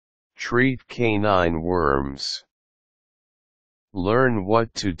Treat canine worms. Learn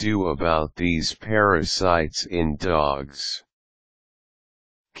what to do about these parasites in dogs.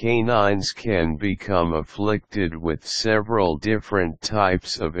 Canines can become afflicted with several different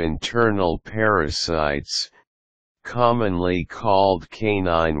types of internal parasites, commonly called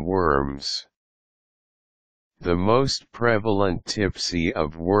canine worms. The most prevalent types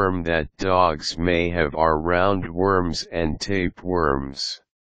of worm that dogs may have are roundworms and tapeworms.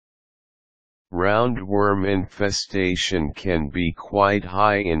 Roundworm infestation can be quite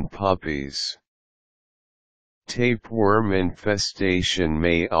high in puppies. Tapeworm infestation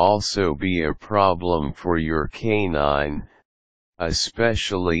may also be a problem for your canine,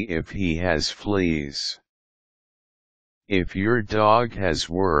 especially if he has fleas. If your dog has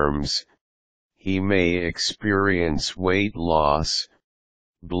worms, he may experience weight loss,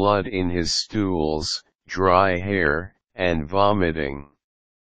 blood in his stools, dry hair, and vomiting.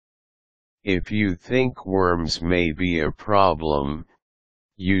 If you think worms may be a problem,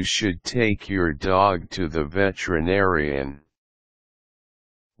 you should take your dog to the veterinarian.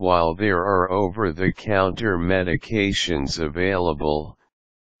 While there are over-the-counter medications available,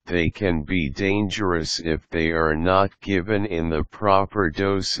 they can be dangerous if they are not given in the proper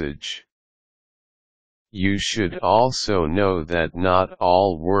dosage. You should also know that not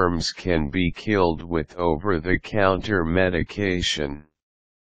all worms can be killed with over-the-counter medication.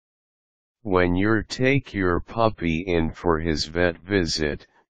 When you take your puppy in for his vet visit,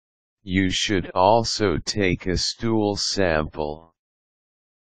 you should also take a stool sample.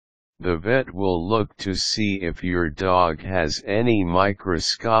 The vet will look to see if your dog has any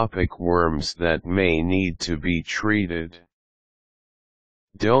microscopic worms that may need to be treated.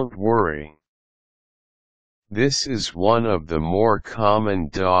 Don't worry. This is one of the more common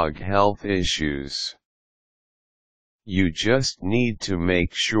dog health issues. You just need to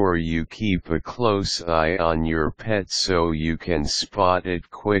make sure you keep a close eye on your pet so you can spot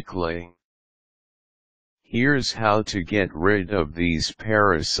it quickly. Here's how to get rid of these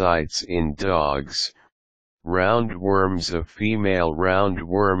parasites in dogs. Roundworms. A female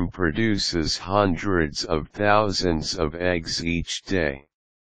roundworm produces hundreds of thousands of eggs each day.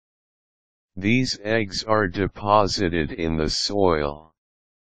 These eggs are deposited in the soil.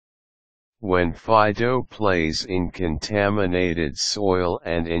 When Fido plays in contaminated soil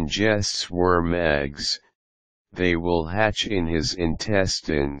and ingests worm eggs, they will hatch in his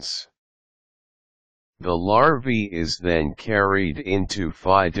intestines. The larvae is then carried into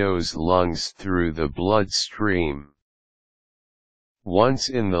Fido's lungs through the bloodstream. Once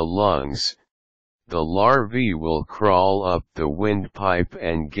in the lungs, the larvae will crawl up the windpipe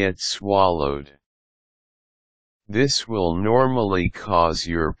and get swallowed. This will normally cause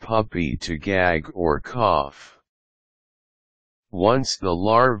your puppy to gag or cough. Once the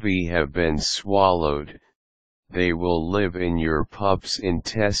larvae have been swallowed, they will live in your pup's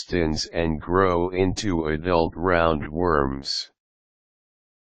intestines and grow into adult roundworms.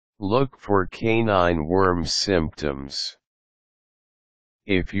 Look for canine worm symptoms.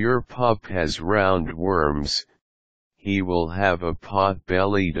 If your pup has roundworms, he will have a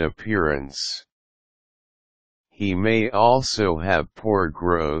pot-bellied appearance. He may also have poor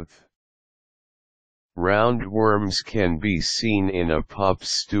growth. Roundworms can be seen in a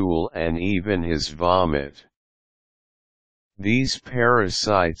pup's stool and even his vomit. These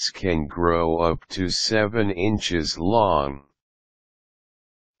parasites can grow up to 7 inches long.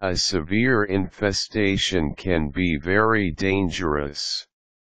 A severe infestation can be very dangerous.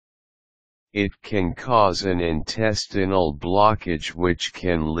 It can cause an intestinal blockage which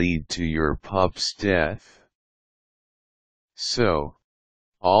can lead to your pup's death. So,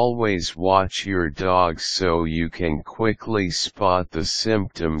 always watch your dog so you can quickly spot the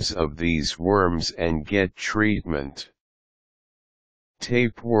symptoms of these worms and get treatment.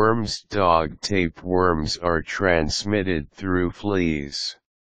 Tapeworms. Dog tapeworms are transmitted through fleas.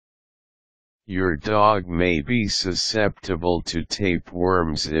 Your dog may be susceptible to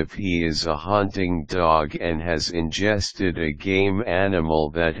tapeworms if he is a hunting dog and has ingested a game animal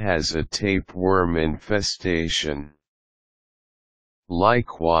that has a tapeworm infestation.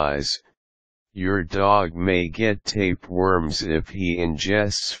 Likewise, your dog may get tapeworms if he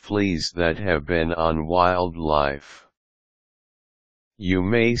ingests fleas that have been on wildlife. You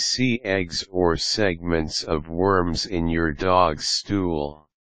may see eggs or segments of worms in your dog's stool.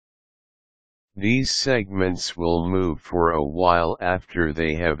 These segments will move for a while after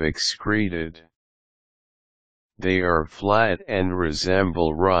they have excreted. They are flat and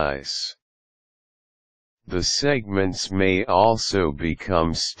resemble rice. The segments may also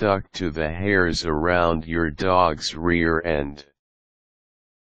become stuck to the hairs around your dog's rear end.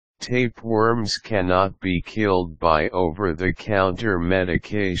 Tapeworms cannot be killed by over-the-counter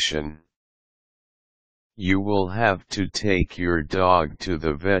medication. You will have to take your dog to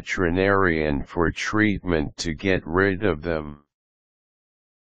the veterinarian for treatment to get rid of them.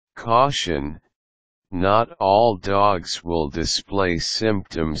 Caution: not all dogs will display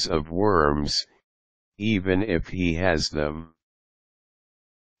symptoms of worms, even if he has them.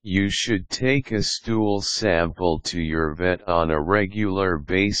 You should take a stool sample to your vet on a regular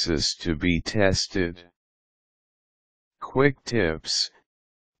basis to be tested. Quick tips: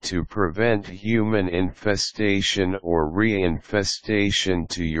 to prevent human infestation or reinfestation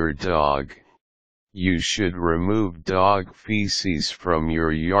to your dog, you should remove dog feces from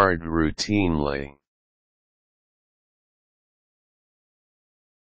your yard routinely.